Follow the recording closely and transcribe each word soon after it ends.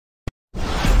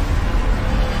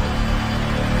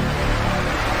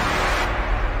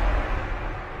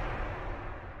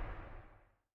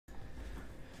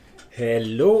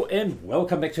Hello and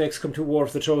welcome back to XCOM 2 War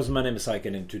of the Chosen. My name is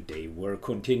Syken and today we're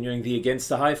continuing the Against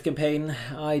the Hive campaign.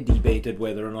 I debated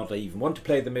whether or not I even want to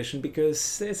play the mission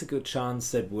because there's a good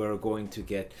chance that we're going to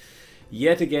get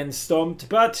yet again stomped.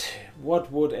 But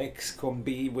what would XCOM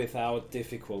be without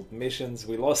difficult missions?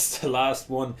 We lost the last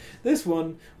one. This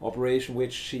one, Operation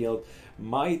Witch Shield,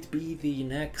 might be the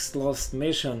next lost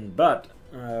mission, but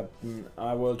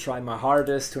I will try my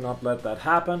hardest to not let that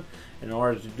happen. In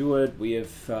order to do it, we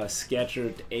have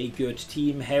scattered a good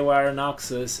team. Haywire,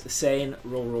 Noxus, Sane,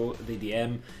 Roro, the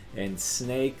DM, and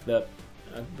Snake, the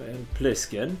and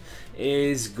Pliskin,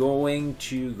 is going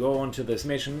to go onto this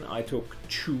mission. I took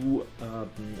two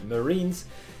Marines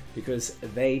because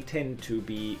they tend to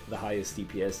be the highest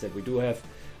DPS that we do have.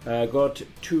 Got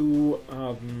two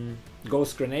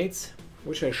Ghost Grenades,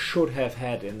 which I should have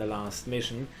had in the last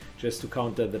mission, just to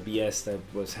counter the BS that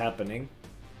was happening.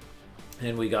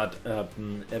 And we got a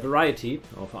variety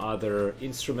of other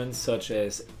instruments, such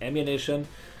as ammunition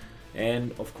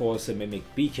and, of course, a Mimic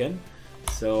Beacon.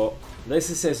 So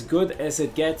this is as good as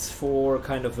it gets for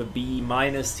kind of a B-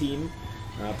 team.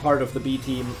 Part of the B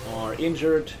team are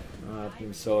injured,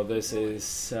 so this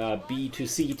is B to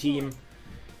C team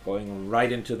going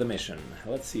right into the mission.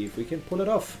 Let's see if we can pull it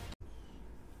off.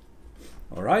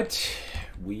 Alright,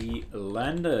 we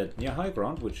landed near high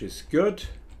ground, which is good.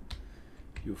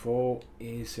 UFO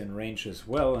is in range as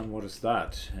well, and what is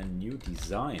that? A new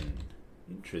design.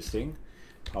 Interesting.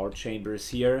 Power chambers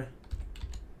here.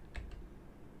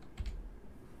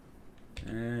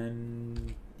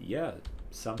 And yeah,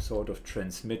 some sort of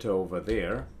transmitter over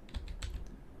there.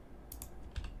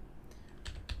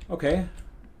 Okay,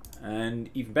 and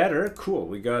even better, cool,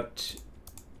 we got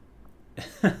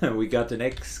we got an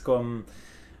XCOM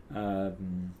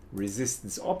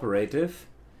resistance operative,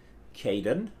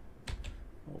 Caden.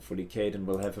 Hopefully Caden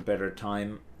will have a better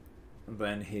time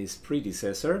than his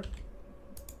predecessor.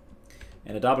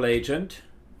 And a double agent,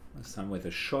 this time with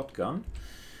a shotgun.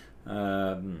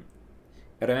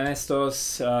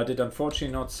 Ernestos did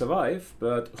unfortunately not survive,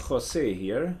 but Jose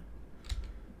here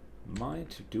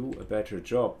might do a better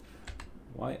job.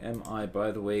 Why am I,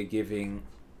 by the way, giving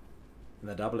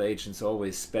the double agents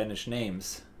always Spanish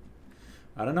names?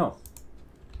 I don't know,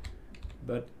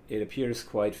 but it appears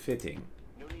quite fitting.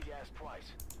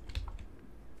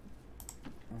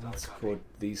 Let's put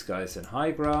these guys in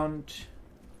high ground.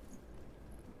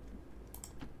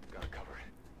 Gotta cover it.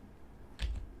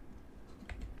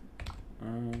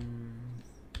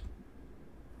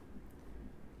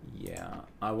 Yeah,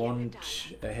 I want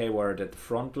a Hayward at the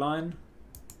front line,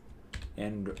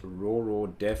 and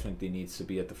Roro definitely needs to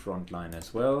be at the front line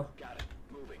as well. Got it.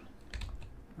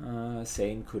 Moving.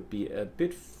 Sane could be a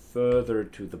bit further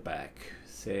to the back,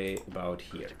 say about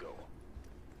here.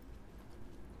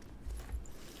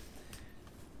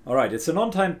 Alright, it's an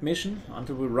on-timed mission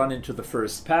until we run into the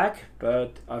first pack,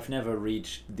 but I've never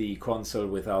reached the console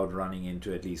without running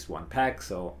into at least one pack,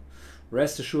 so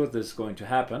rest assured this is going to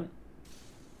happen.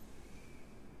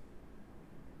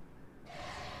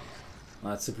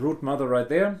 That's a Brute Mother right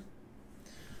there.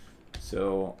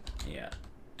 So, yeah.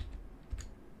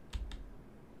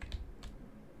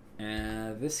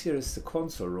 This here is the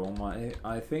console room,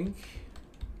 I think.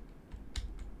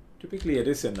 Typically it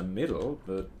is in the middle,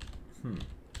 but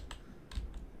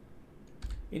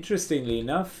interestingly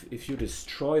enough, if you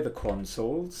destroy the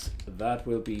consoles, that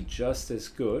will be just as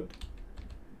good.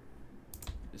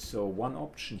 So one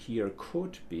option here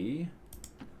could be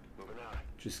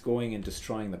just going and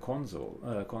destroying the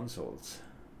consoles.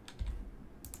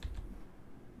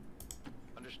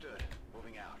 Understood.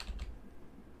 Moving out.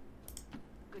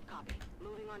 Good copy.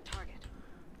 Moving on target.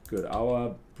 Good.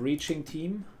 Our breaching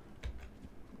team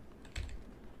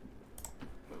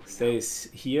stays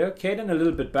here. Caden a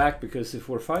little bit back, because if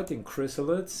we're fighting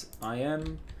chrysalids, I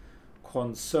am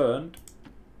concerned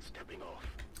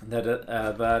that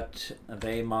that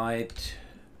they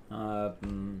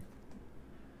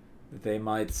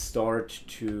might start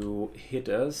to hit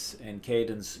us, and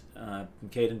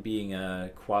Caden being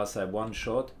a quasi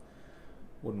one-shot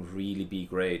wouldn't really be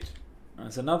great.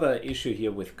 There's another issue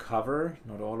here with cover.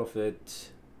 Not all of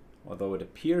it, although it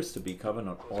appears to be cover,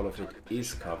 not all of it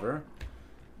is cover.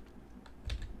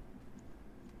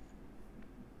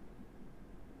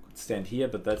 Could stand here,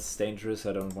 but that's dangerous.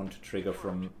 I don't want to trigger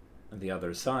from the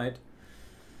other side.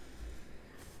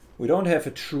 We don't have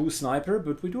a true sniper,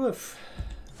 but we do have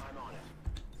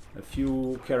a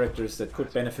few characters that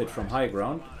could benefit from high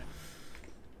ground.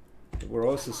 We're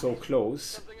also so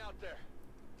close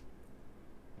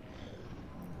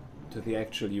to the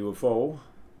actual UFO.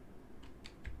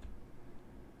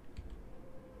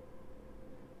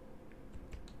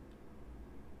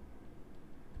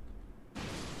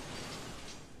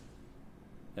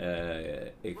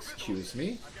 Excuse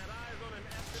me.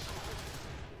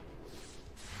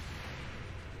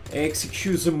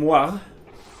 Excusez-moi.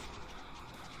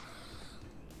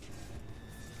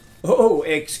 Oh,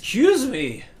 excuse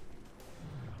me.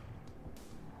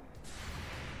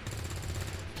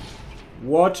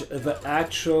 What the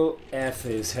actual F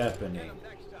is happening?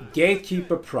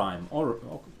 Gatekeeper Prime.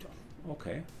 Oh,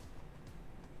 okay.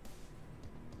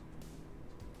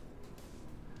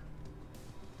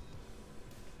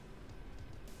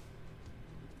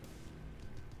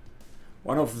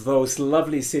 One of those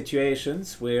lovely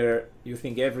situations where you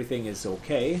think everything is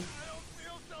okay,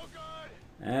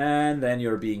 and then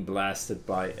you're being blasted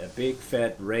by a big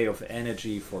fat ray of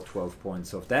energy for 12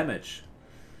 points of damage.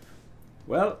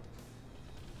 Well,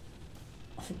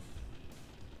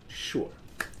 sure.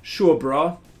 Sure,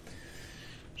 bro.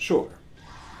 Sure.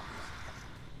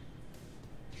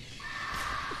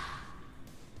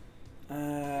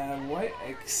 Why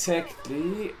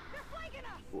exactly...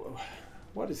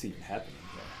 What is even happening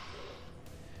here?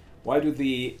 Why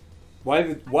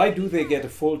do they get a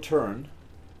full turn?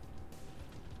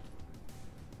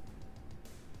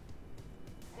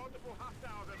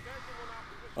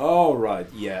 Oh right,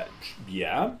 yeah.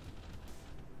 Yeah.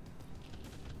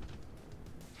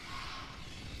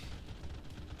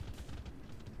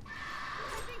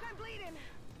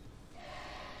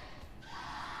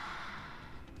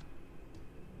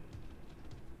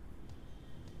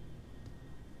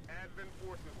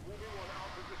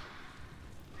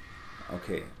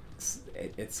 Okay,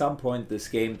 at some point this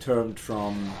game turned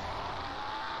from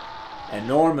a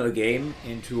normal game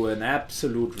into an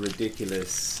absolute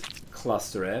ridiculous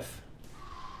cluster F.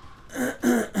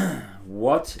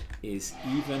 What is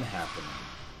even happening?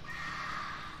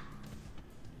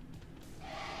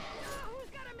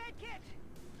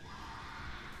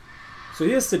 So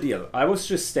here's the deal. I was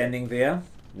just standing there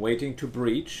waiting to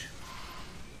breach.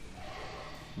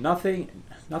 Nothing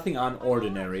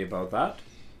unordinary about that.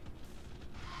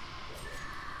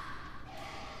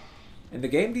 And the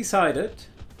game decided,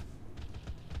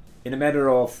 in a matter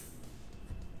of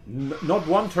not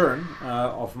one turn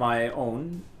of my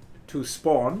own, to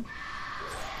spawn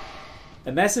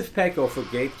a massive pack of a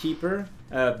Gatekeeper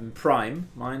Prime,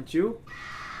 mind you,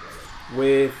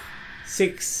 with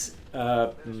six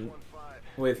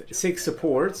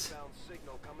supports.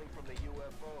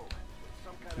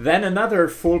 Then another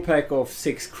full pack of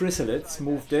 6 chrysalids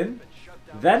moved in.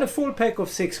 Then a full pack of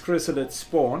 6 chrysalids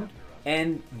spawned.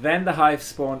 And then the Hive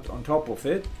spawned on top of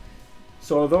it.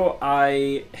 So although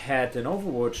I had an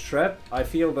Overwatch trap, I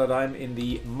feel that I'm in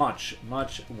the much,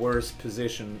 much worse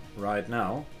position right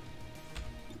now.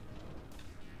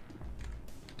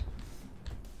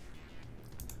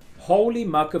 Holy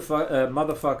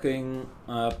motherfucking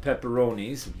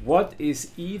pepperonis. What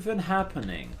is even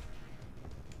happening?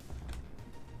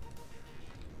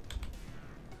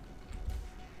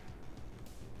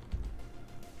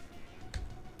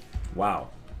 Wow.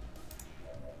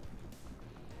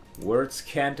 Words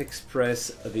can't express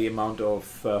the amount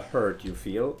of hurt you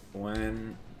feel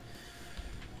when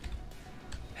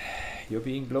you're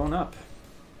being blown up.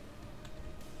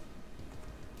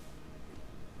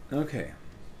 Okay.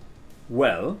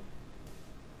 Well.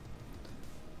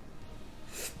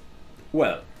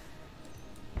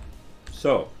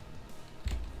 So,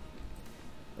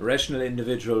 a rational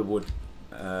individual would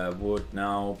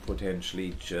now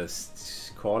potentially just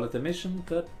call it a mission,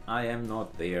 but I am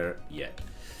not there yet.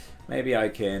 Maybe I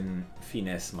can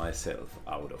finesse myself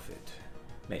out of it.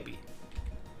 Maybe.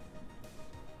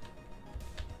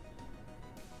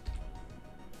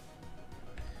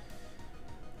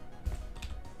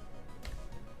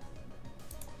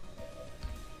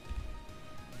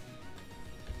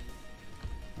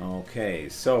 Okay,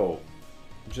 so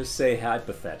just say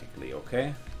hypothetically,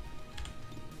 okay?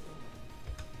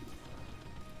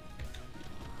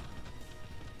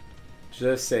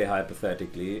 Just say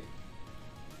hypothetically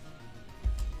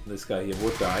this guy here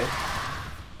would die,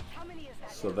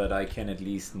 so that I can at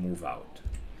least move out.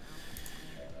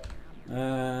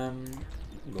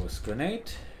 Ghost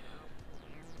grenade.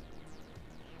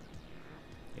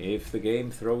 If the game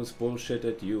throws bullshit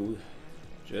at you,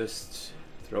 just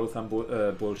throw some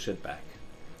bullshit back.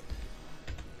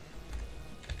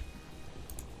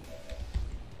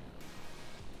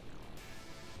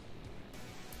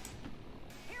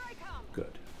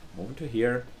 Good. Move to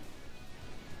here.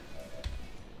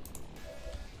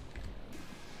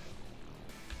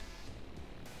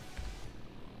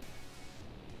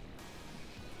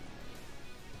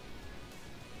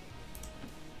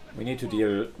 We need to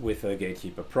deal with a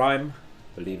Gatekeeper Prime,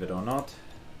 believe it or not.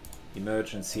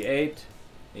 Emergency 8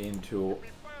 into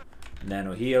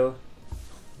Nano Heal.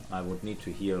 I would need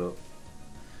to heal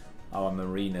our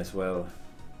Marine as well.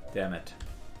 Damn it.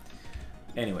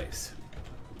 Anyways.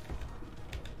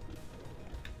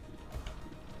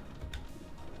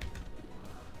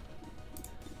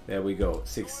 There we go.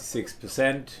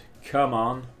 66%. Come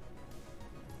on.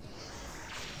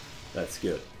 That's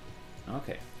good.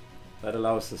 Okay. That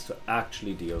allows us to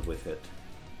actually deal with it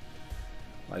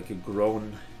like a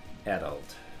grown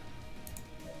adult.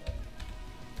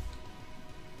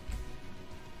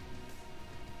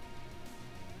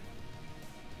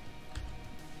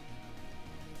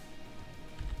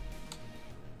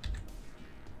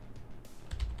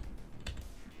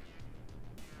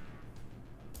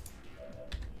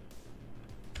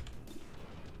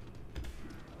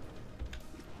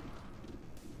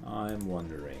 I'm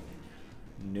wondering.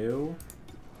 No.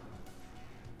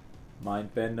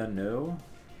 Mindbender, no.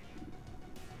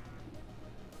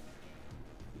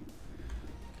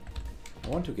 I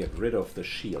want to get rid of the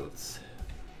shields.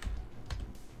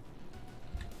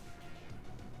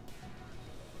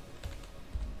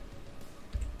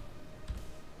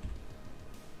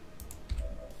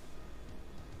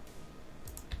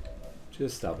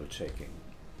 Just double checking.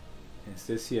 Is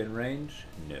this here in range?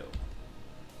 No.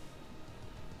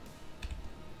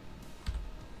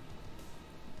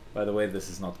 By the way, this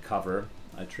is not cover.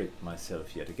 I tricked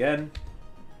myself yet again.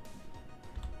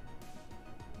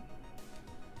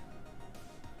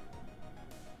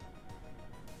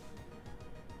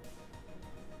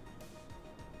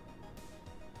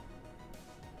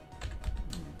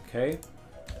 Okay,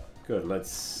 good.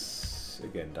 Let's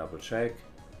again double check.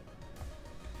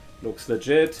 Looks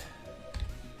legit.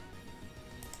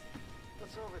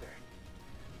 What's over there?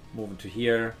 Moving to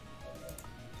here.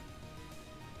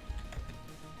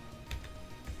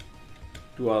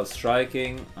 Dual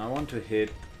striking. I want to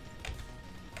hit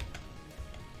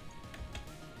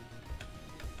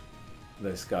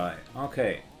this guy.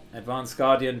 Okay, Advanced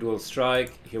Guardian, dual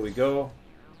strike. Here we go.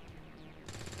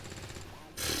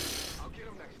 I'll get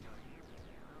him next time.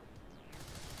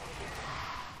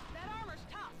 That armor's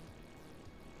tough.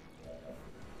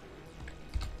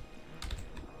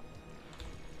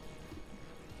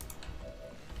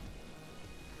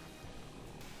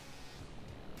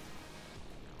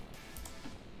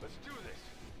 Let's do this.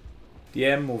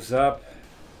 DM moves up.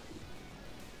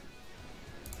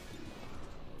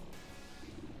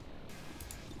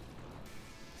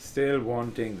 Still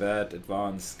wanting that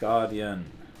Advanced Guardian.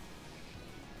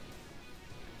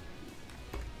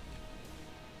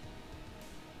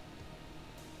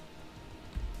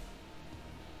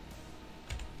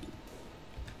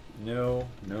 No,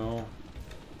 no.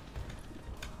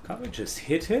 Can't we just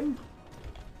hit him?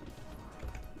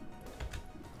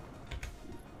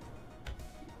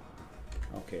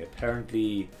 Okay,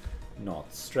 apparently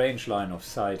not. Strange line of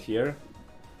sight here.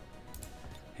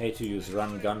 Hate to use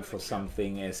run gun for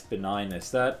something as benign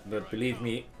as that, but believe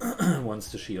me,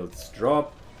 once the shields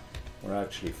drop, we're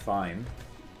actually fine.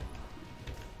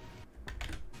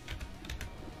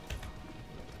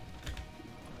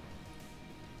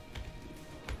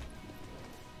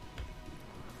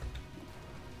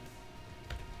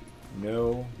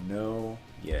 No, no,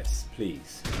 yes,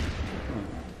 please.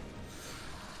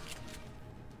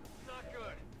 Not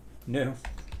good. No,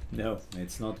 no,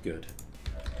 it's not good.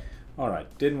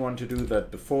 Alright, didn't want to do that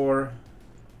before.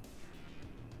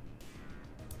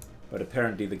 But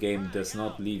apparently the game does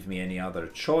not leave me any other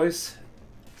choice.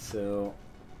 So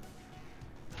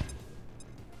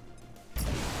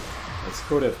this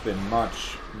could have been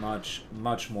much, much,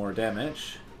 much more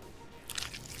damage.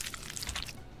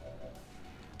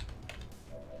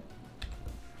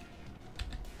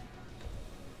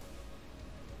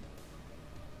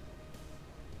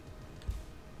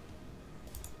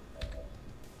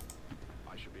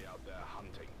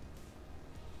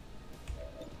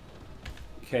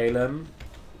 Calum.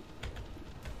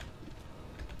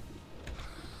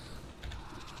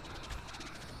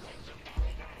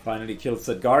 Finally kills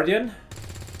that Guardian.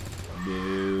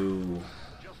 No.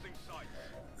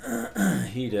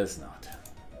 He does not.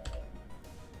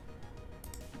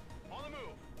 On the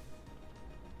move.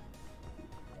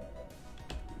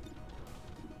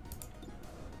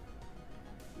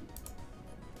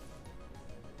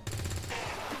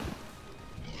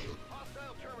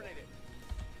 Hostile terminated.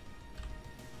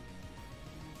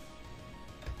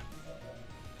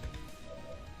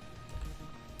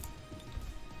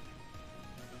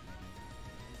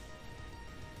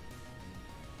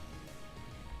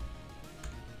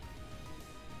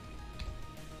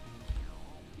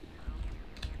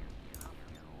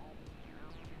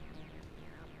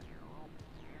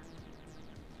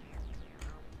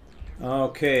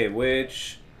 Okay,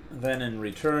 which then in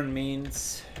return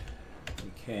means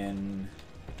can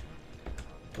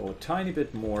go a tiny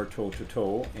bit more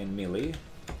toe-to-toe in melee.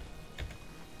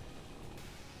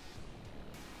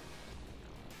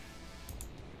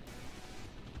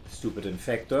 Stupid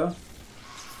infector.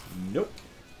 Nope.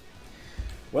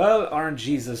 Well,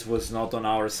 RNGesus was not on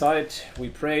our side. We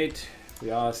prayed,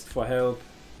 we asked for help,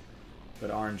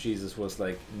 but RNGesus was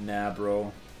like, nah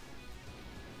bro.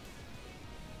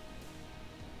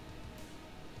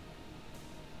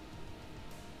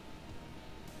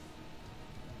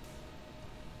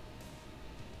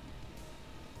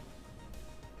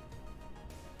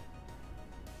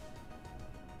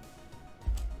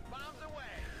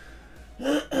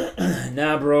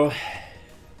 Nah, bro.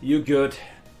 You good.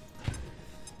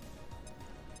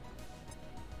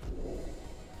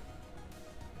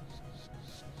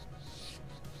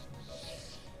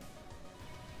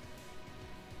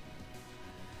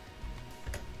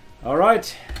 All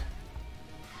right.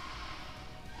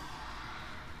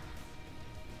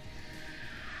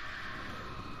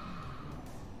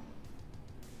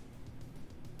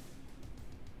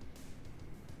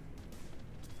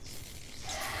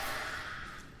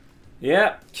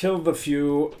 Yeah, kill the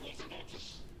few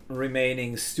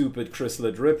remaining stupid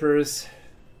chrysalid rippers.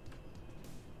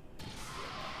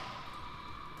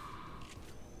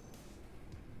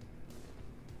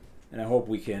 And I hope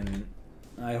we can...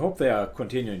 I hope they are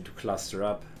continuing to cluster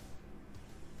up.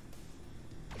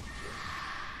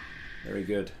 Very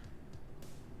good.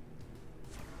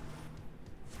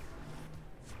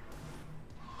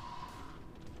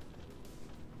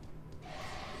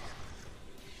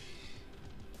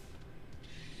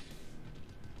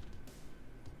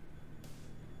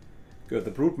 Good,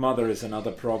 the Brood Mother is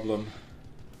another problem.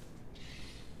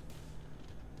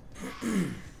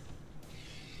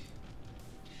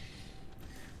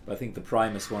 I think the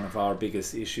Prime is one of our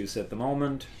biggest issues at the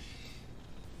moment.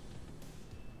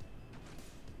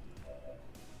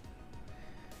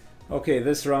 Okay,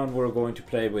 this round we're going to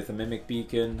play with a Mimic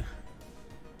Beacon.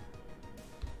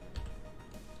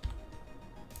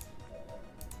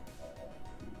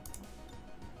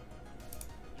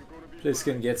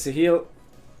 Pliskin gets a heal.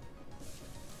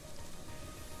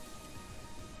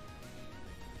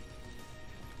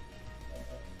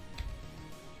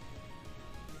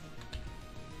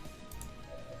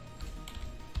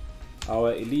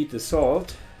 Our elite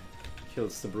assault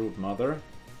kills the Brood Mother.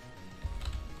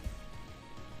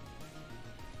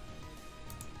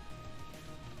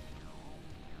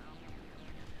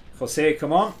 Jose,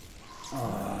 come on.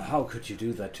 Oh, how could you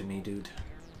do that to me, dude?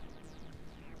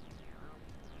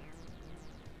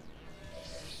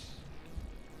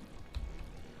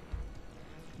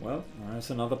 Well,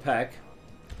 there's another pack.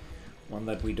 One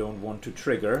that we don't want to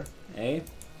trigger, eh?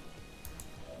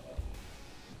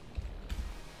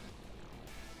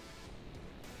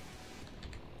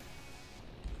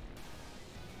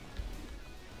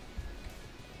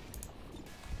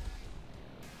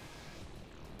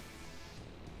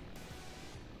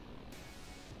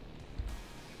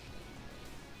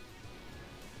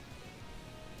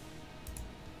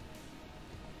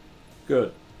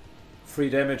 Good. Free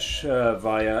damage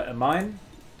via a mine.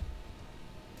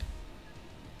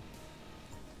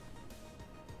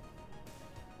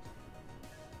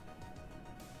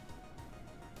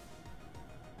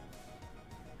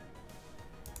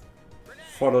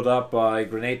 Followed up by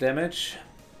grenade damage.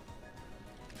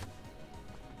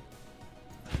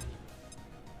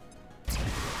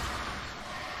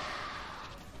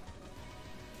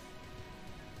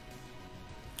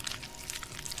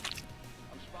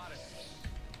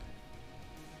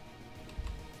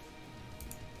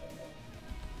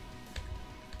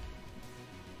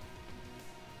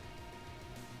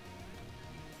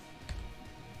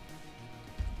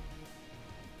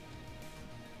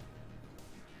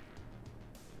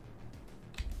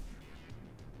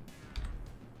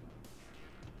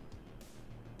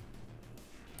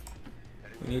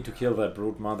 We need to kill that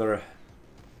Brood Mother.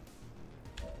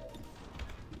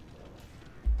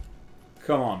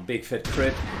 Come on, big fat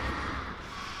crit.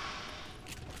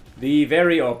 The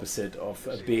very opposite of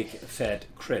a big fat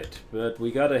crit, but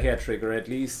we got a hair trigger at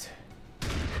least.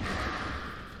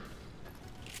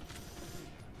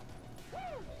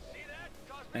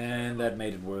 And that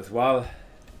made it worthwhile.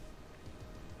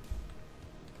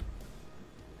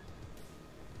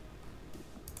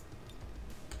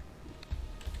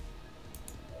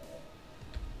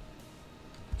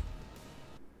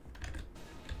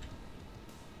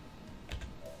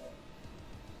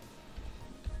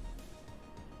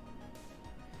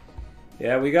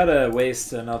 Yeah, we gotta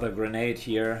waste another grenade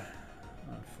here,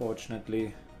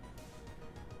 unfortunately.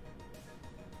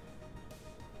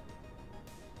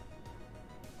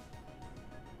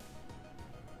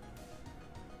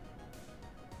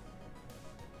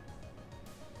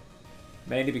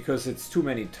 Mainly because it's too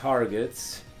many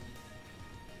targets.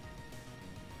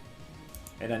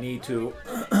 And I need to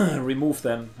remove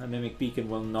them. A Mimic Beacon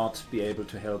will not be able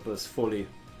to help us fully.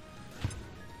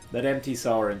 That empties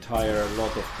our entire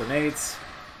lot of grenades.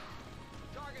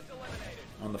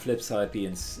 On the flip side, the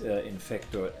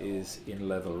Infector is in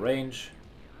level range.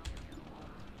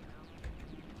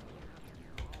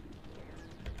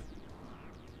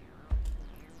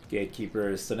 Gatekeeper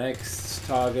is the next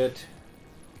target.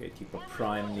 Gatekeeper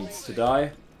Prime needs to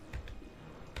die.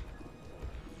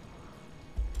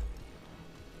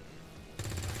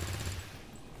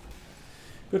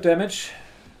 Good damage.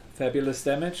 Fabulous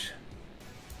damage.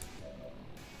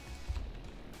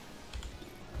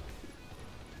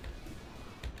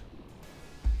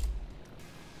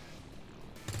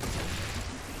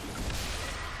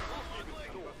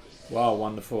 Wow,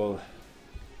 wonderful.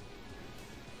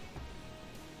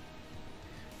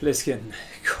 Bliskin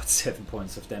got 7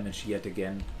 points of damage yet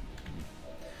again.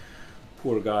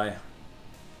 Poor guy.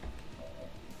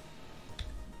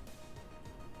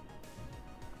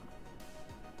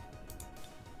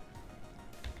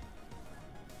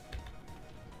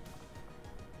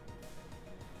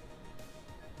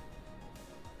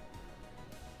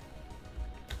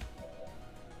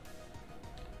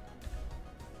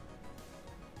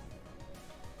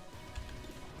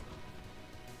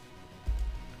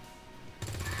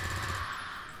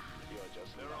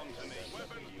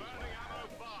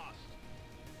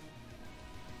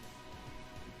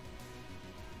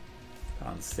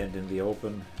 Can't stand in the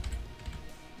open.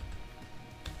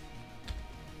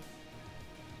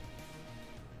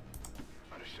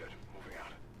 Understood. Moving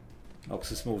out.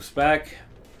 Noxus moves back.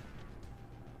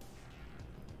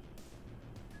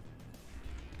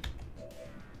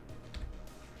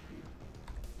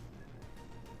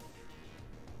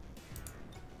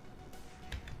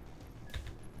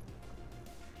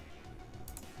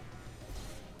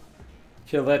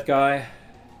 Kill that guy.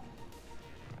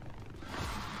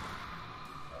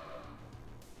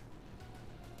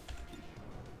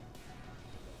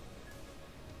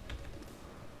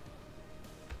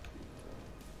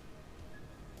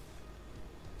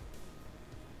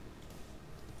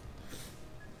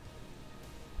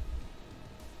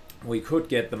 We could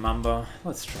get the Mamba.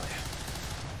 Let's try.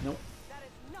 Nope. That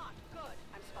is not good.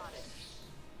 I'm spotted.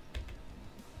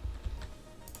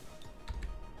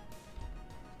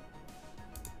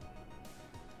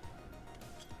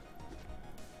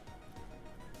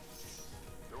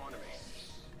 They're on to me.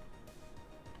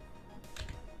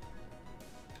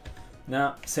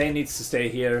 Now, Zane needs to stay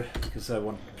here because I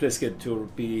want Bliskin to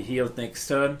be healed next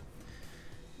turn.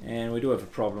 And we do have a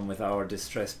problem with our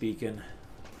distress beacon.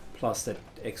 Plus that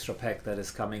extra pack that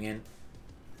is coming in.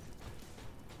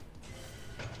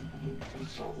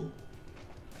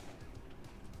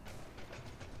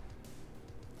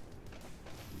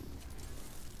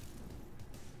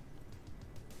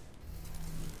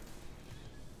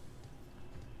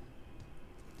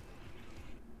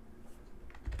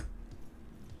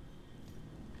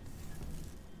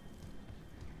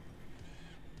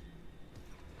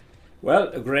 Well,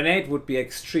 a grenade would be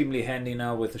extremely handy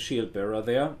now with the shield bearer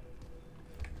there.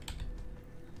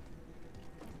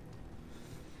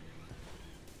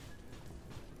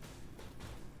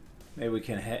 Maybe we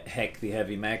can hack the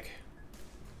heavy mech.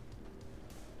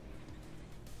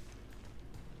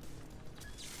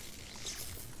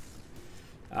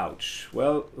 Ouch.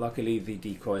 Well, luckily the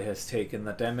decoy has taken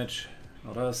the damage,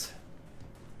 not us.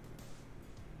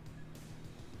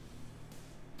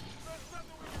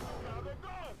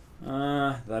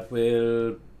 That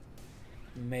will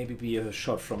maybe be a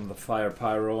shot from the fire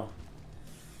pyro.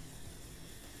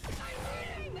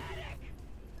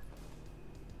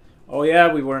 Oh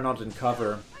yeah, we were not in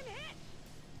cover.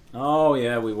 Oh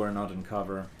yeah, we were not in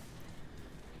cover.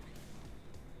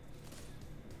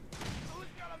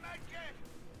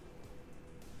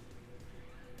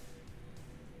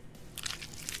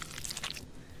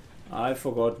 I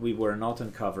forgot we were not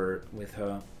in cover with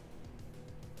her.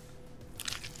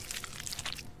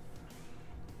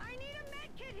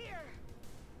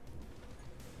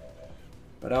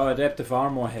 But our adaptive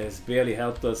armor has barely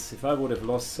helped us. If I would have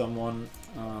lost someone,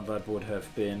 that would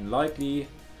have been likely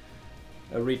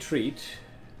a retreat.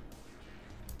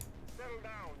 Settle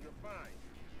down, you're fine.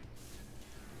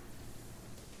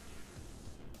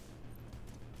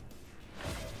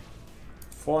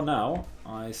 For now,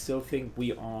 I still think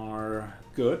we are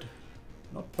good.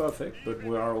 Not perfect, but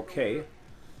we are okay.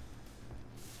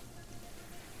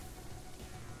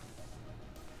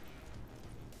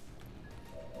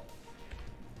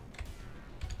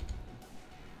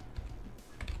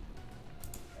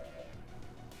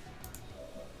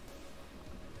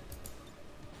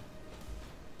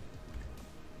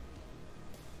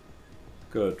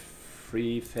 Good.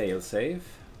 Free failsafe.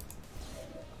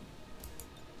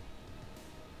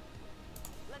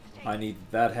 I need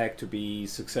that hack to be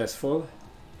successful.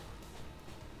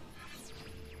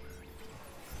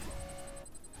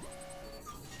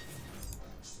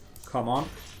 Come on.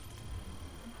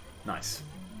 Nice.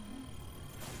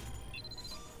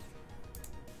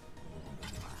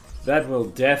 That will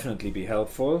definitely be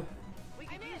helpful. We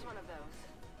could use one of those.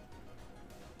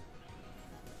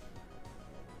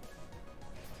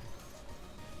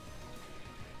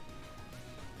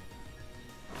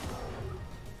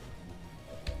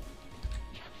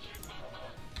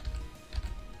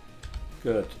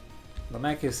 Good.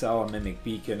 Lamek is our mimic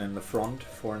beacon in the front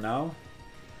for now.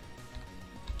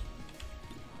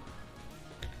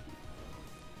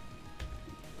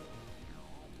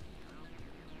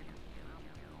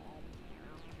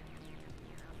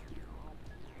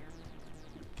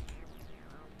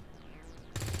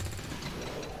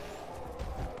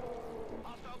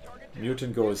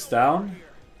 Mutant goes down.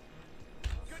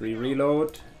 Free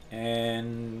reload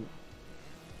and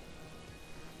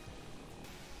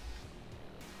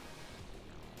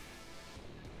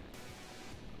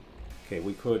okay,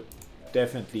 we could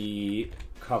definitely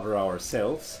cover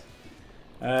ourselves,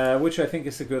 which I think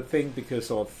is a good thing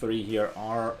because all three here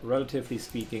are relatively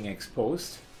speaking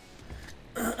exposed.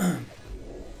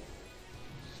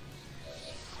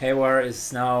 Haywire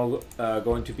is now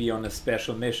going to be on a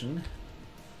special mission.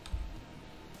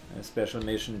 A special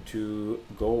mission to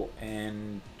go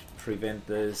and prevent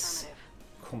this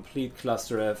complete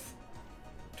cluster F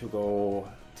to go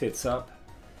tits up.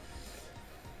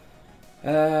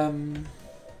 Alright,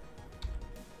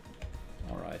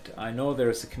 I know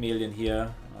there's a chameleon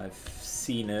here. I've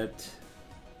seen it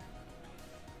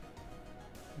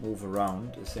move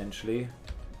around essentially.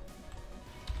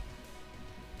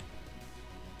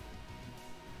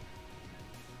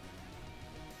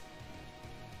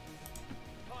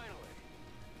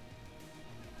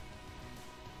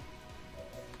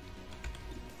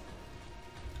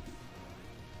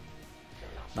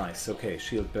 Nice, okay,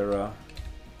 shield bearer.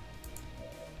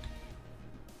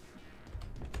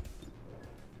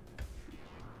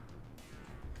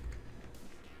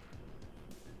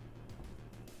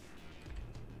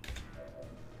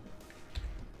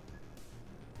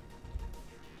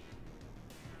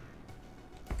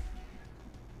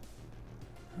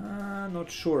 Not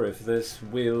sure if this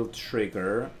will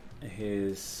trigger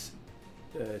his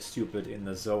stupid in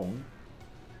the zone.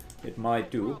 It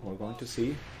might do, we're going to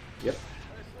see. Yep.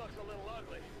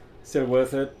 Still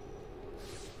worth it.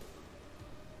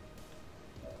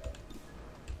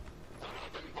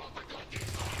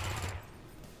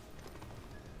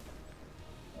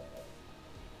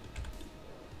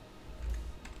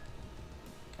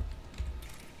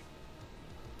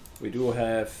 We do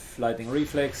have lightning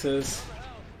reflexes.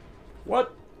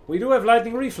 What? We do have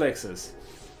lightning reflexes.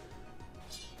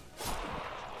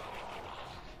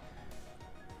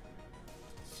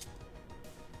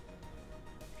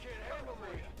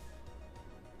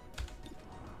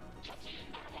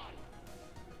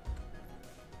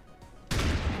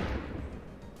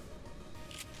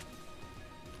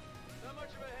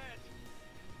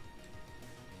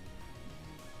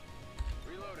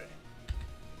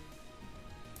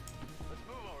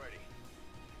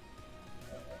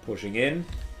 Pushing in.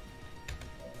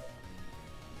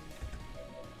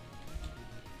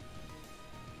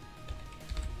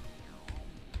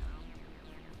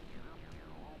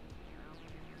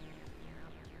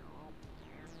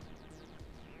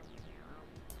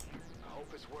 I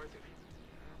hope it's worth it.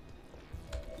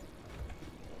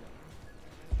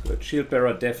 Good. Shield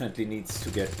bearer definitely needs to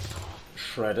get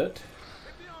shredded.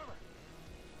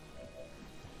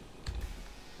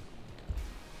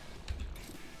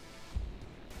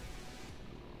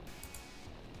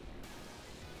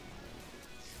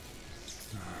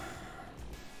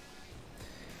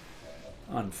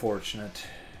 Unfortunate.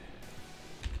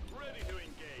 Ready to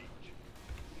engage.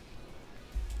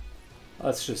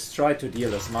 Let's just try to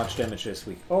deal as much damage as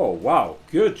we... Oh, wow.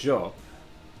 Good job.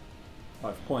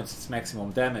 5 points, it's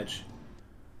maximum damage.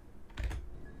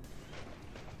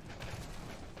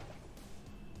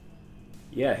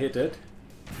 Yeah, hit it.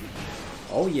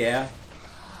 Oh, yeah.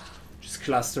 Just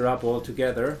cluster up all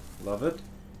together. Love it.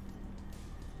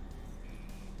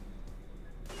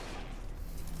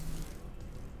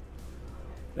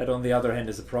 That, on the other hand,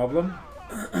 is a problem.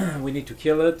 We need to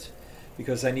kill it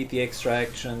because I need the extra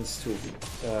actions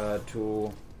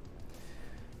to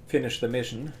finish the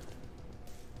mission.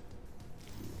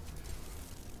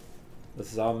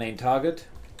 This is our main target.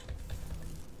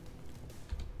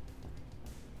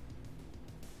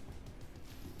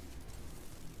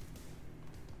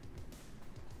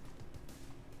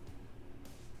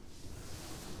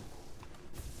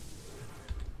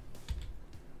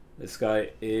 This guy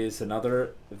is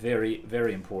another very,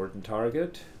 very important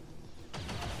target.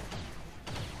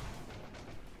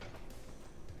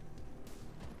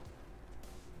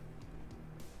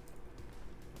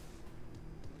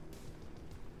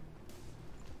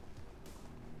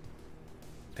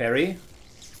 Parry.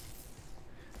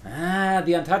 Ah,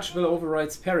 the untouchable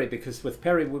overrides parry, because with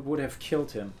parry we would have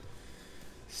killed him.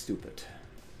 Stupid.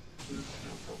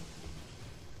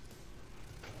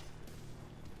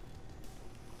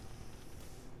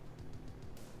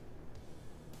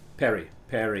 Parry,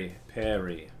 parry,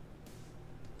 parry.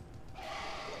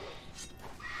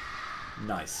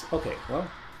 Nice. Okay, well,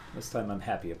 this time I'm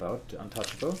happy about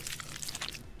untouchable.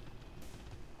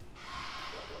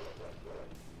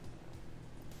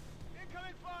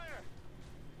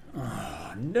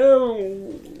 Oh,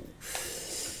 no!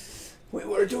 We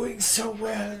were doing so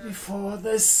well before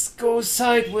this goes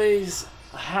sideways.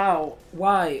 How?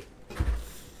 Why?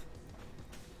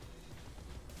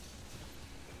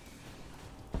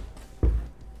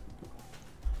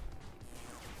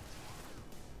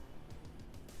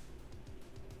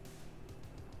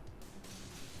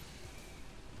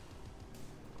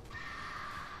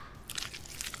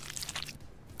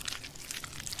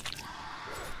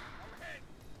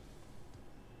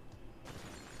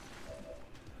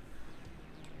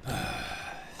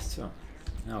 So,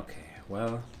 okay,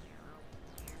 well.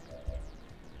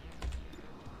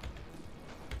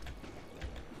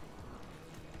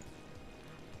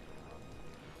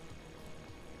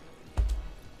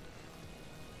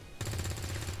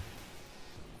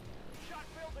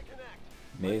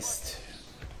 Missed.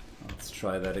 Let's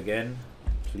try that again.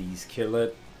 Please kill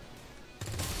it.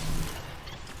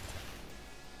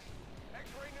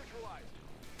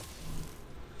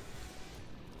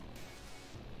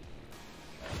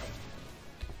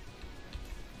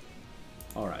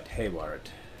 Alright, Hayward.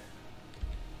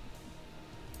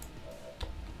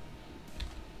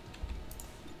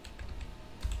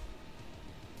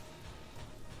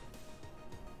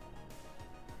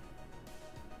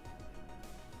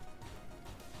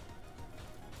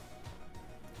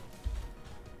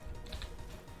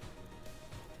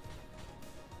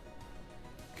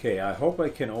 Okay, I hope I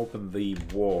can open the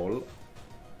wall.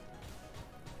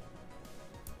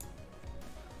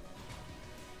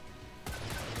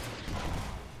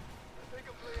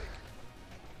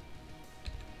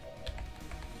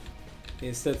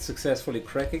 Is that successfully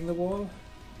cracking the wall?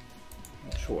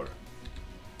 Not sure.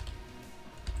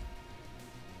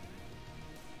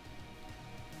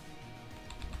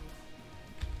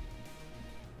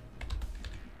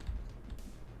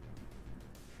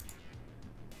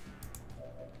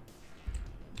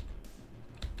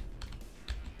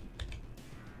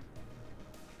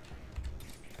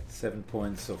 Seven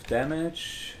points of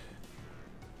damage.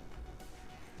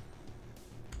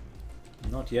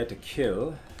 Not yet a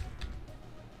kill.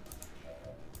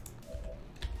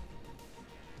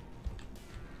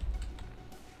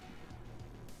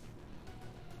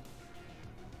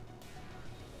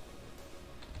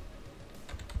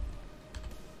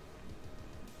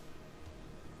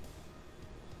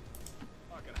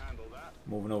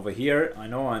 Moving over here. I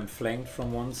know I'm flanked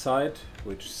from one side,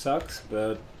 which sucks,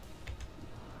 but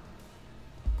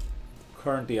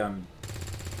currently I'm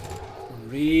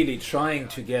really trying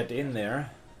to get in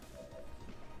there.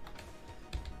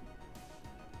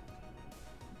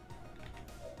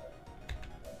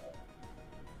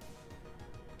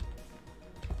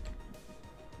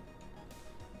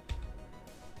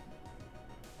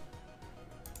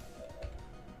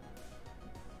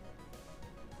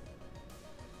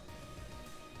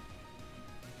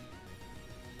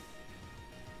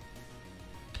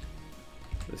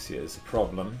 This here is a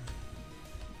problem.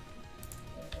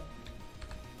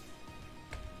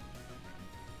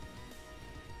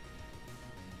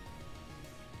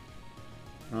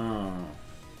 Oh.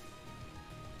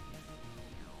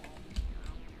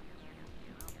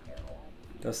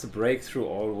 Does the breakthrough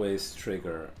always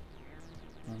trigger?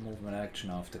 Movement action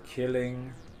after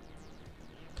killing.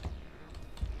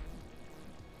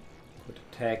 Could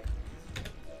attack.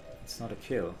 It's not a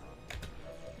kill.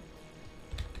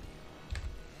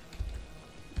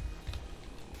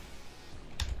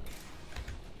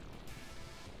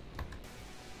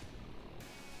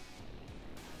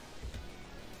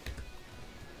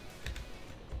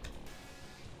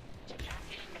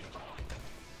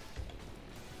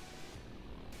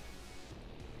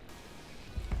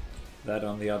 That,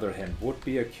 on the other hand, would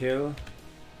be a kill.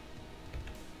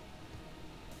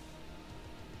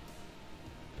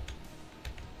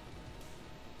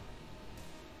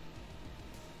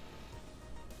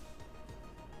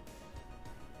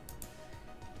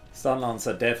 Stun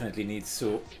Lancer definitely needs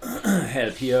to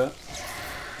help here.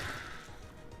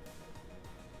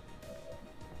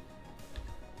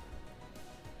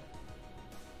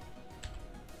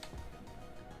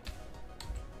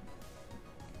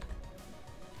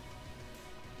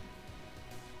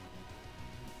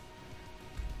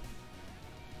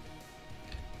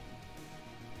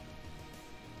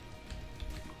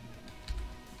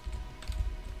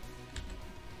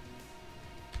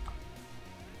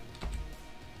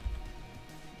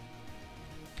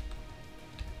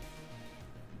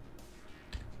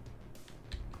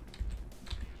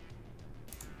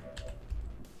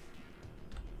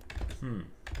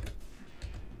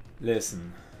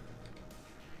 Listen.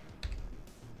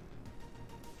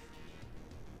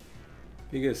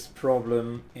 Biggest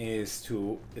problem is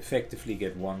to effectively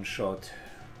get one shot.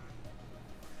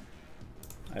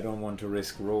 I don't want to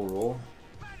risk Roro.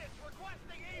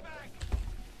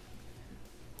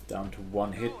 Down to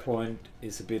 1 hit point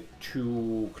is a bit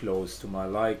too close to my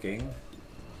liking.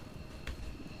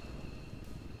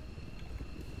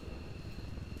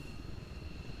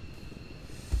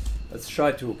 Let's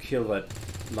try to kill that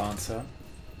Lancer.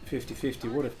 50-50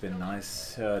 would have been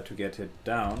nice to get it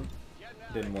down.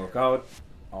 Didn't work out.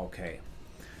 Okay.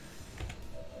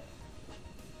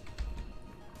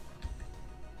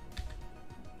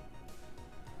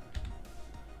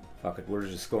 Fuck it, we're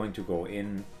just going to go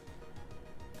in.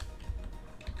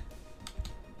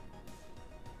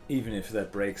 Even if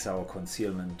that breaks our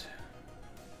concealment.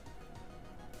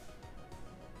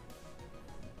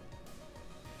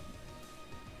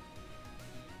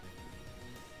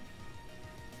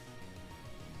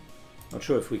 Not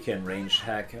sure if we can range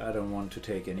hack. I don't want to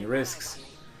take any risks.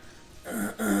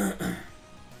 I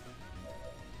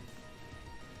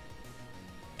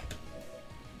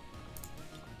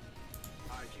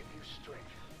give you strength.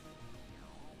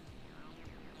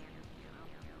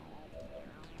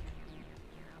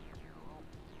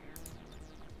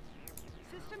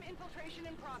 System infiltration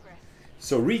in progress.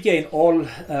 So regain all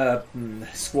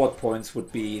squad points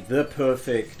would be the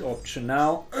perfect option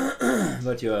now,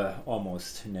 but you're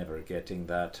almost never getting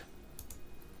that.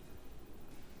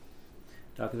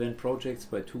 Dark Event projects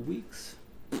by 2 weeks.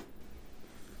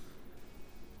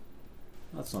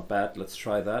 That's not bad, let's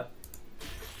try that.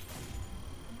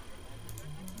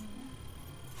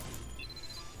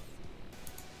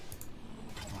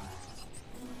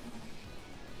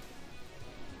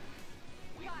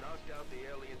 Knocked out the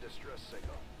alien distress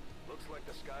signal. Looks like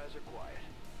the skies are quiet.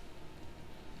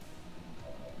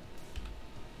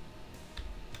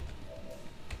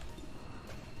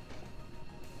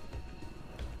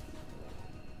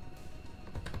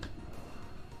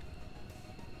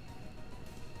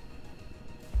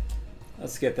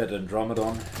 Let's get that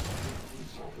Andromedon.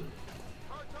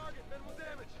 Hard target, minimal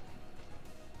damage.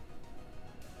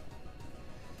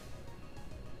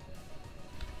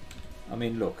 I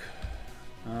mean, look.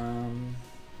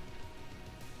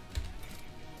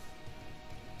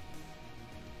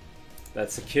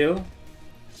 That's a kill.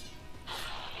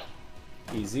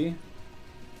 Easy.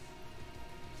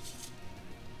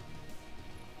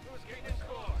 Who's gaining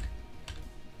score?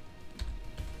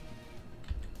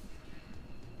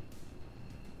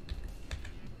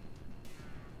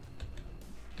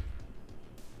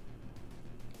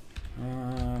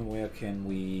 Where can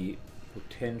we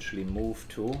potentially move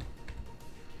to?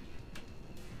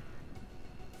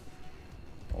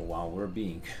 Oh wow, we're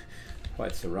being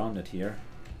quite surrounded here.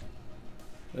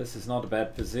 This is not a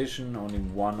bad position, only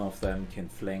one of them can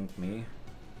flank me.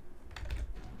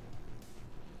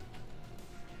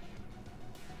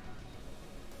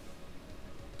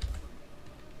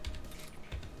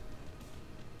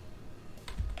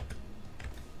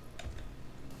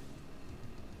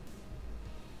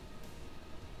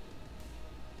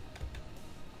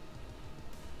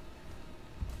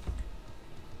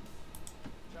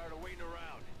 Tired of waiting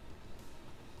around.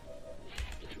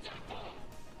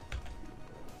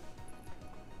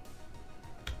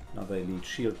 Another elite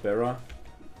shield bearer.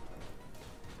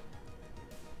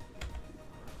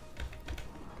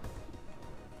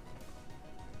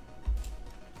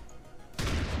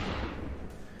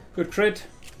 Good crit.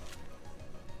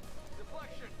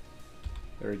 Deflection.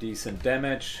 Very decent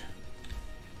damage.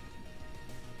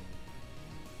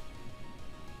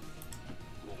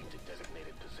 Moving to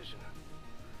designated position.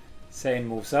 Sane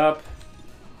moves up.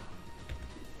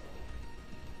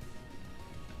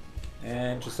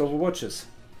 And just overwatches.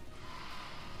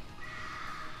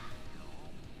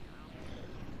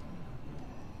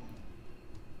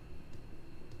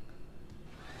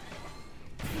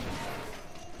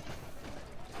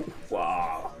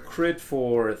 Wow, crit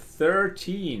for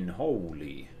 13,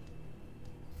 holy.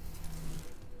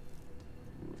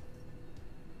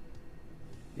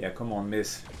 Yeah, come on,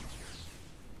 miss.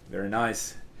 Very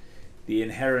nice. The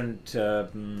inherent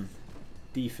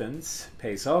defense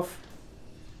pays off.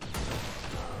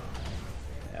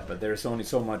 Yeah, but there's only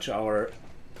so much our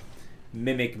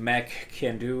mimic mech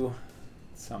can do.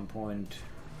 At some point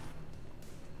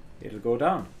it'll go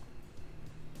down.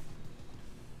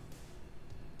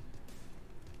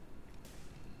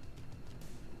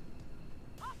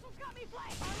 Hostiles got me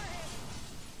flanked. Overhead.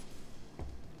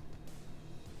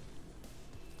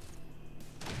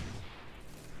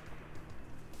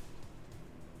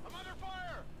 I'm under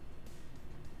fire!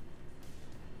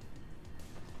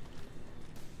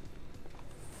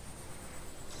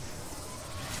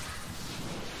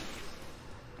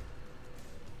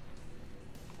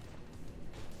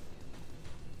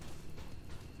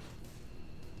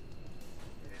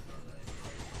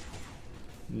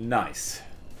 Nice.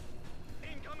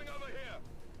 Incoming over here!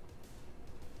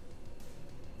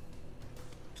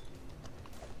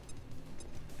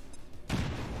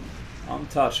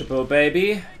 Untouchable,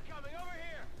 baby. Incoming over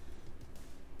here!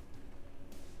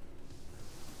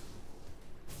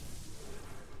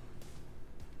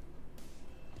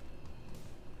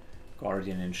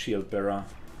 Guardian and shield bearer.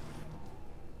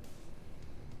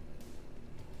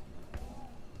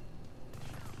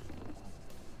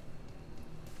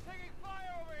 Taking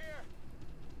fire over here!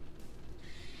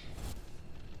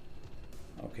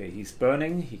 Okay, he's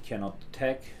burning. He cannot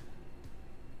attack.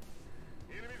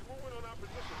 The enemy's moving on our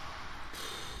position.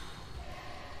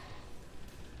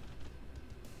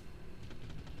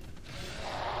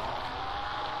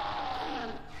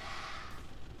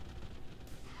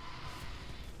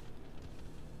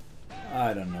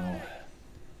 I don't know.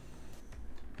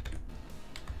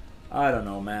 I don't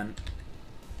know, man.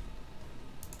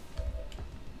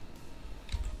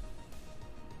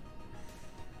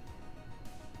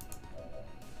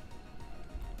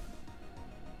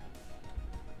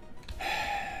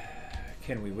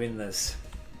 Can we win this?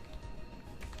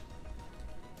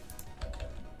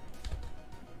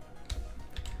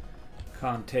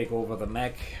 Can't take over the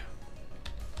mech.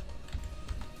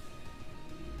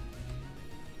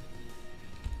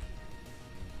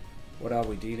 What are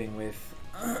we dealing with?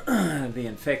 The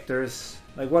infectors.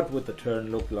 Like, what would the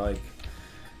turn look like?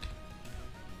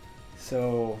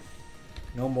 So,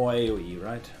 no more AoE,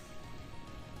 right?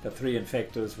 The 3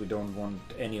 infectors, we don't want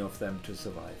any of them to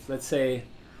survive. Let's say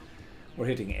we're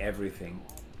hitting everything.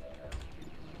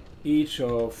 Each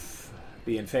of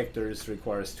the infectors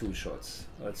requires 2 shots.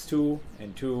 That's 2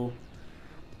 and 2.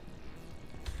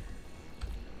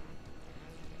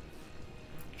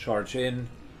 Charge in.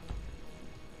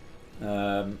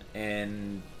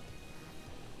 And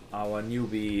our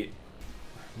newbie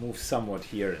moves somewhat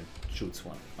here and shoots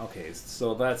one. Okay,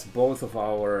 so that's both of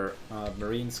our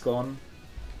Marines gone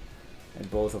and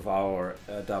both of our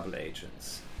double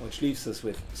agents, which leaves us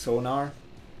with sonar.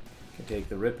 Can take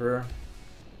the Ripper.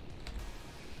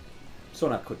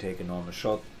 Sonar could take a normal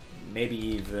shot, maybe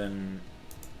even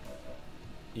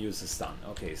use a stun.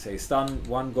 Okay, say stun,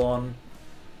 1 gone.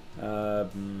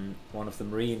 One of the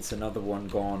Marines, another one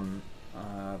gone.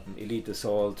 Elite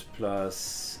Assault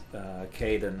plus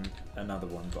Caden, another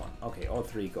one gone. Okay, all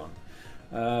 3 gone.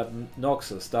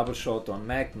 Noxus, double shot on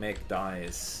Mech. Mech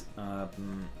dies.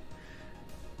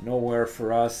 Nowhere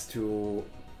for us to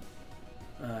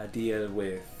deal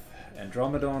with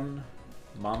Andromedon,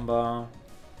 Mamba,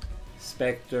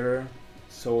 Spectre,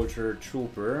 Soldier,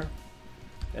 Trooper,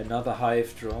 another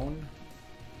Hive drone,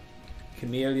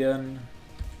 Chameleon.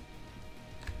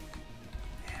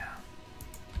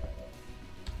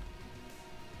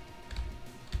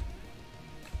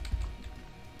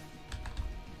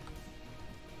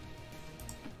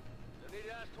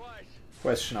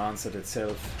 Question answered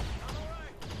itself.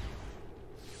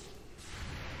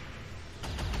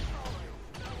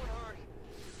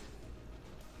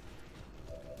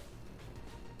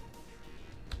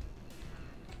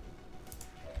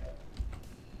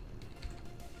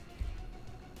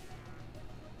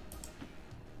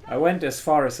 I went as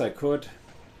far as I could.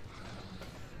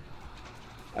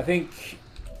 I think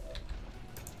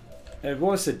it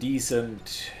was a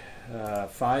decent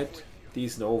fight,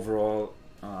 decent overall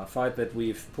fight that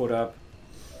we've put up.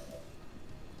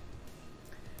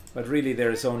 But really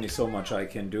there is only so much I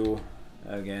can do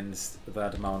against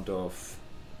that amount of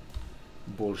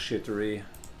bullshittery.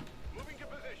 Moving to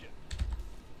position.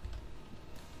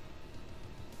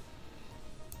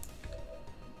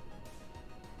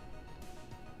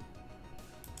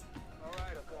 All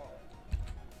right, let's go.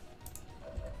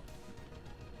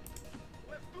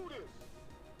 Let's do this.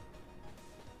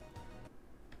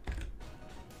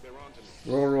 They're on to me.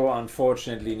 Roro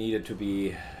unfortunately needed to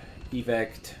be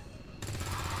evac'd.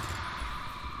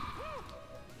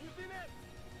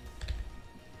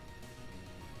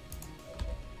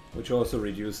 which also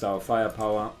reduced our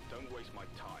firepower. Don't waste my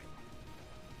time.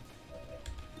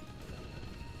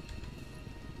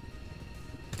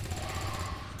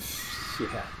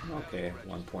 Yeah, okay,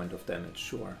 1 point of damage,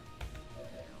 sure.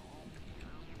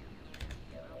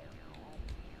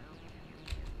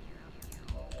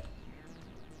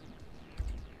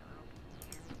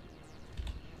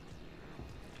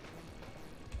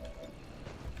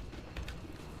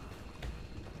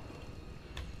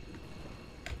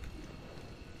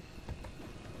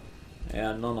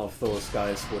 Yeah, none of those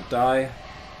guys would die.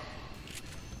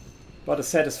 But a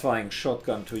satisfying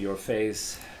shotgun to your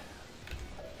face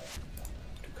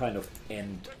to kind of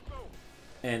end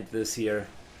this here.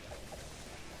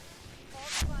 All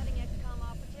surviving XCOM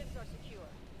operatives are secure.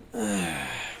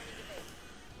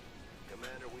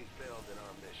 Commander, we failed in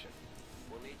our mission.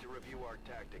 We'll need to review our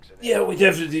tactics and Yeah, we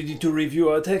definitely need to review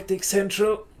our tactics,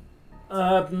 Central.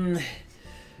 When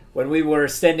we were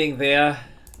standing there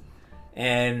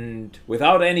and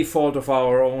without any fault of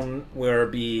our own, we're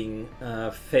being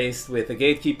faced with a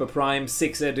Gatekeeper Prime,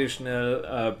 6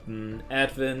 additional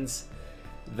advents,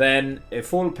 then a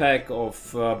full pack of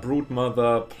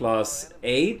Broodmother plus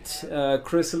 8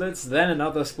 chrysalids, then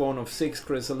another spawn of 6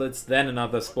 chrysalids, then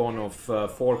another spawn of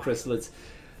 4 chrysalids.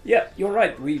 Yeah, you're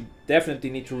right, we definitely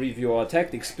need to review our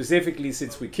tactics, specifically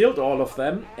since we killed all of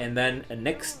them, and then a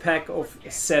next pack of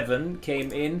 7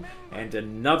 came in, and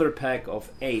another pack of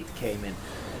 8 came in.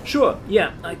 Sure,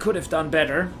 yeah, I could have done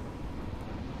better.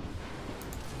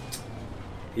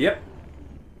 Yep.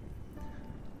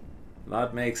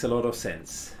 That makes a lot of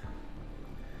sense.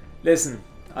 Listen,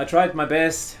 I tried my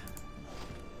best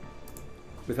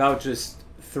without just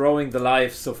throwing the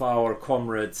lives of our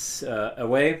comrades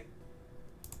away.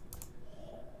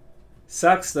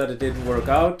 Sucks that it didn't work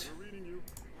out.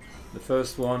 The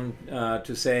first one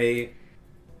to say,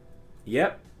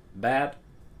 yep, bad,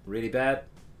 really bad.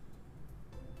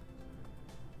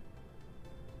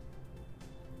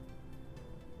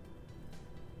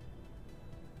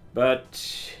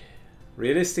 But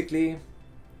realistically,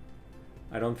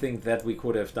 I don't think that we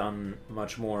could have done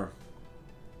much more.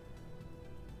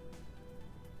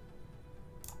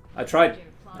 I tried,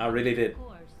 I really did.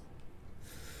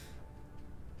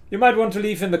 You might want to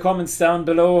leave in the comments down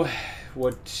below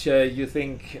what you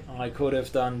think I could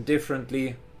have done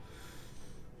differently.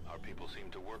 our people seem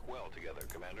to work well together,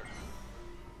 Commander.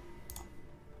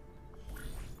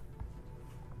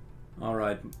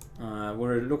 Alright,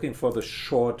 we're looking for the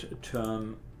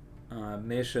short-term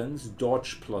missions.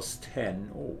 Dodge plus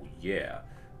 10. Oh, yeah.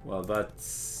 Well,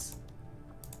 that's...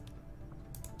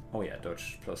 Oh, yeah,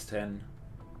 dodge plus 10.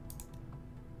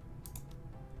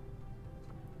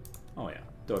 Oh, yeah.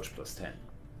 Dodge plus 10.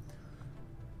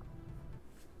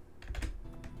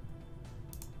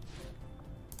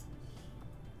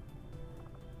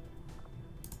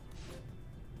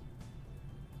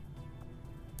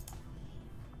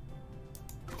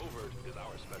 Covert is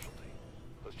our specialty.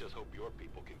 Let's just hope your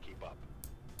people can keep up.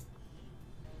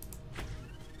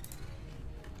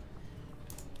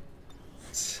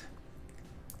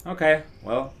 Okay,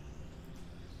 well.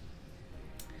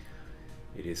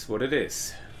 It is what it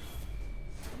is.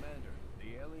 Commander,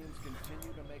 the aliens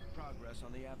continue to make progress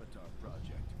on the Avatar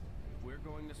project. We're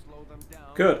going to slow them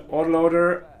down. Good.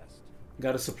 Autoloader.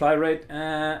 Got a supply rate.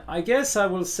 I guess I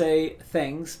will say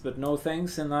thanks, but no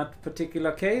thanks in that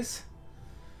particular case.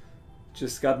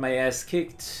 Just got my ass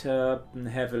kicked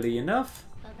heavily enough.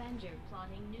 Avenger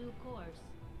plotting new course.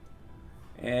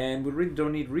 And we really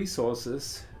don't need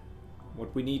resources.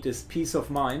 What we need is peace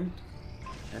of mind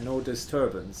and no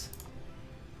disturbance.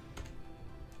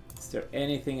 Is there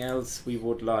anything else we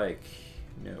would like?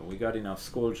 No, we got enough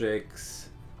Skoljiks.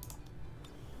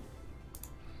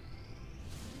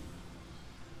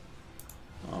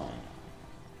 Oh.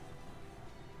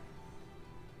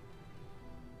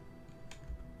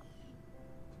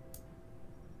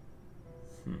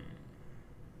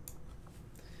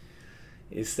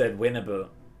 Is that winnable?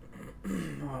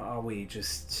 Or are we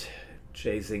just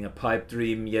chasing a pipe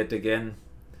dream yet again?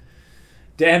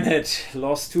 Damn it!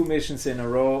 Lost 2 missions in a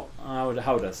row.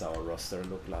 How does our roster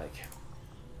look like?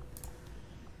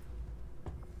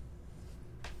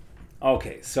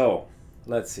 Okay, so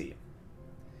let's see.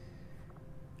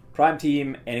 Prime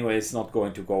team, anyway, is not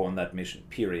going to go on that mission.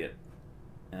 Period.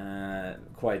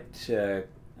 Quite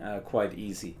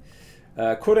easy.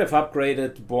 Could have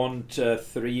upgraded Bond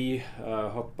 3,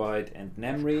 Hawkbite, and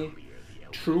Nemri.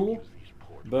 True.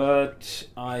 But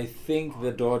I think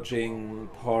the dodging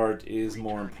part is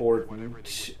more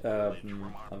important.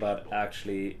 That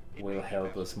actually will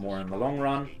help us more in the long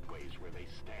run.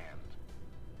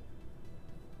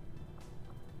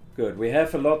 Good. We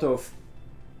have a lot of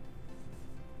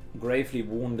gravely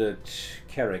wounded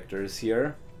characters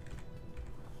here.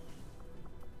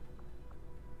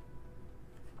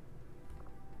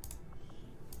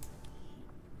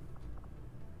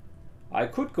 I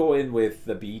could go in with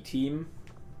the B team.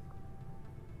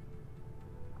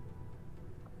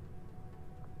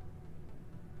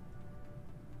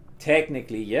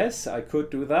 Technically, yes, I could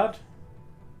do that.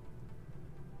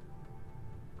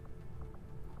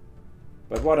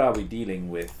 But what are we dealing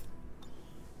with?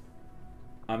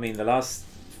 I mean, the last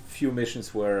few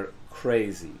missions were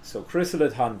crazy. So,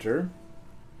 Chrysalid Hunter.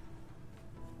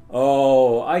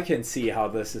 Oh, I can see how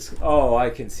this is... Oh, I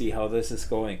can see how this is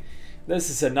going. This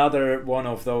is another one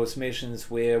of those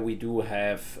missions where we do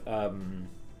have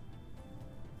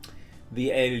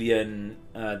the alien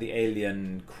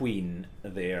queen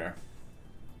there.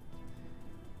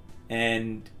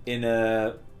 And in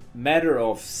a matter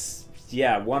of,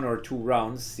 yeah, 1 or 2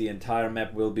 rounds, the entire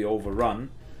map will be overrun.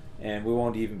 And we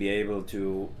won't even be able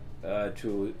to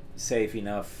save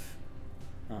enough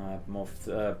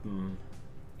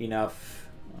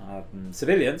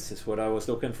civilians, is what I was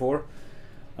looking for,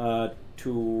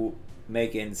 to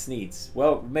make ends needs.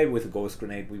 Well, maybe with a ghost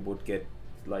grenade we would get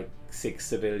like 6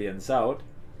 civilians out.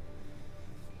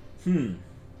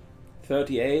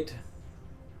 38.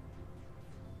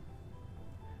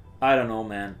 I don't know,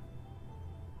 man.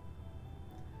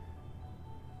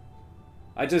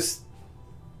 I just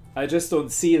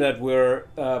don't see that we're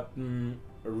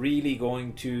really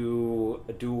going to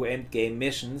do endgame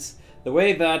missions. The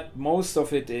way that most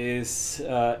of it is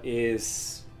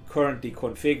currently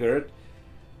configured,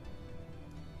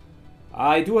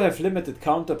 I do have limited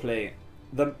counterplay.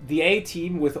 The A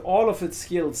team, with all of its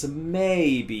skills,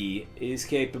 maybe is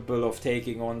capable of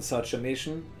taking on such a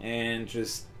mission and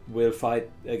just will fight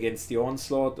against the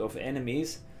onslaught of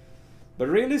enemies. But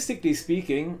realistically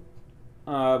speaking,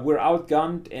 we're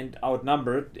outgunned and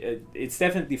outnumbered. It's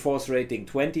definitely force rating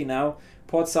 20 now.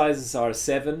 Pod sizes are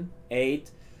 7,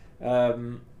 8.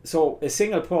 So a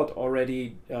single pod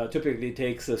already typically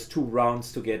takes us 2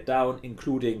 rounds to get down,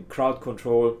 including crowd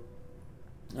control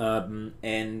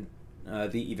and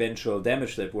the eventual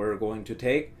damage that we're going to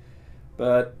take.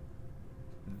 But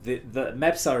the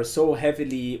maps are so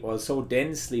heavily or so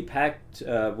densely packed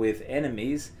with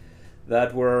enemies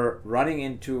that we're running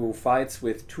into fights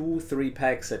with 2-3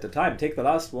 packs at a time. Take the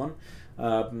last one,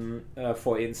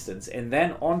 for instance. And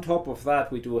then on top of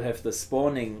that, we do have the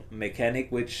spawning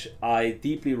mechanic, which I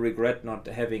deeply regret not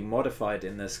having modified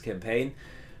in this campaign,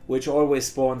 which always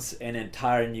spawns an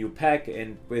entire new pack,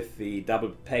 and with the double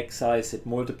pack size it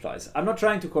multiplies. I'm not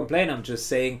trying to complain, I'm just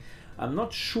saying I'm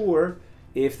not sure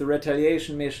if the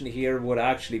retaliation mission here would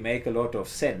actually make a lot of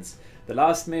sense. The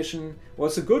last mission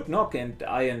was a good knock and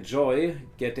I enjoy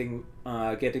getting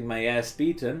my ass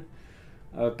beaten,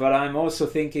 but I'm also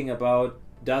thinking about,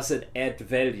 does it add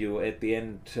value at the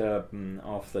end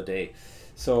of the day?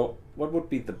 So what would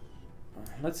be the...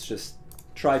 let's just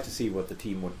try to see what the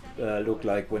team would look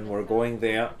like when we're going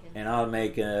there, and I'll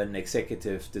make an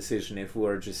executive decision if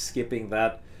we're just skipping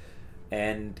that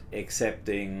and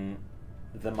accepting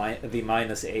the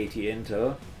minus 80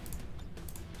 intel.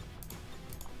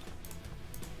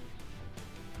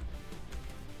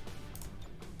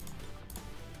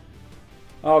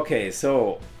 Okay,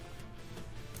 so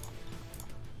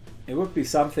it would be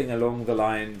something along the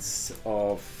lines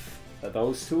of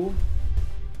those two.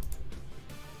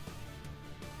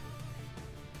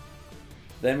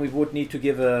 Then we would need to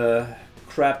give a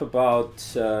crap about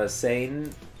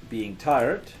Sane being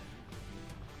tired,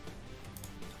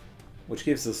 which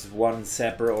gives us 1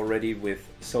 sapper already with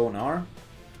sonar.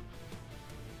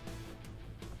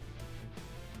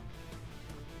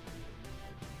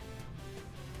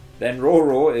 Then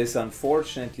Roro is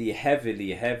unfortunately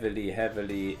heavily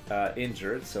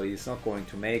injured, so he's not going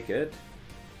to make it.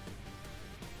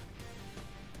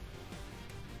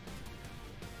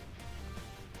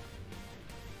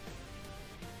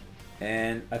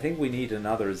 And I think we need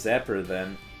another zapper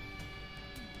then.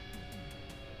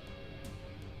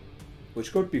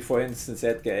 Which could be, for instance,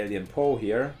 Edgar Allan Poe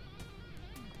here.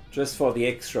 Just for the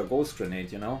extra ghost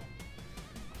grenade, you know?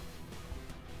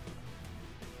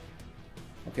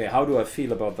 Okay, how do I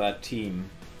feel about that team?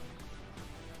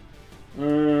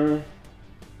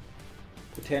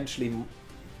 Potentially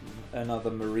another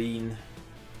Marine.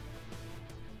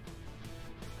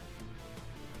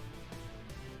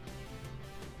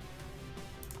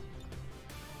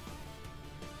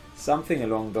 Something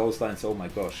along those lines. Oh my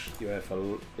gosh,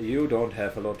 you don't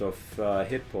have a lot of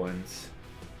hit points.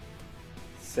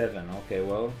 7, okay,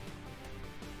 well.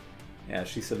 Yeah,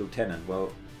 she's a lieutenant.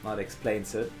 Well, that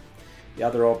explains it. The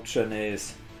other option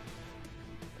is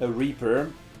a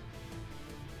Reaper.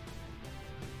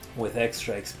 with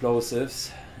extra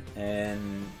explosives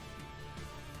and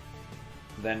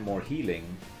then more healing.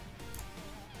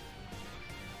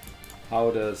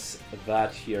 How does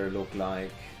that here look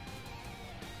like?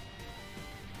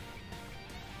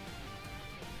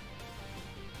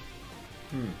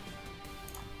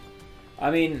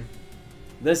 I mean,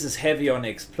 this is heavy on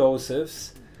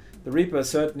explosives. The Reaper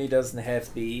certainly doesn't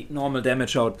have the normal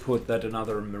damage output that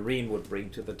another Marine would bring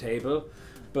to the table,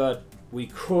 but we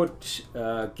could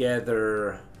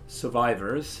gather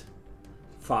survivors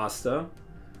faster,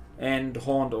 and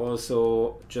Haunt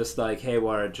also, just like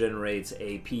Haywire, generates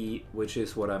AP, which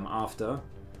is what I'm after.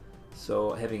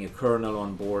 So having a Colonel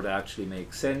on board actually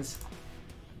makes sense.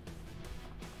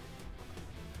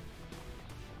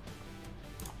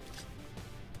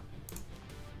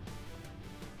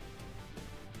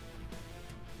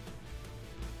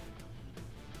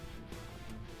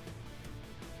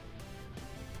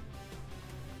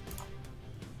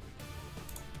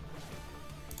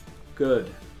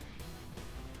 Good.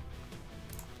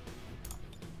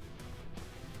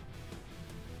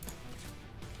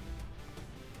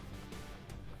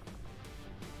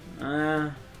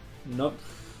 Nope.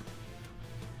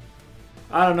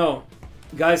 I don't know.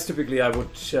 Guys, typically I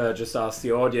would just ask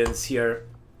the audience here.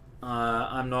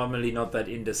 I'm normally not that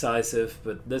indecisive,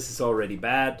 but this is already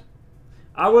bad.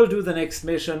 I will do the next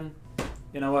mission.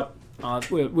 You know what?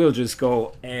 We'll just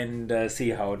go and see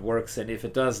how it works, and if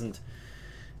it doesn't,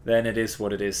 then it is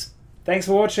what it is. Thanks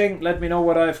for watching. Let me know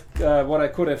what I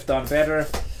could have done better,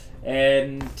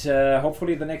 and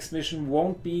hopefully the next mission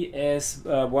won't be as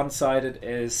one-sided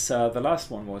as the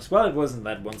last one was. Well, it wasn't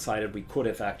that one-sided. We could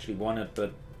have actually won it,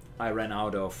 but I ran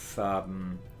out of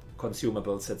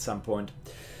consumables at some point.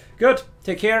 Good.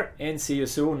 Take care and see you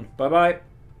soon. Bye bye.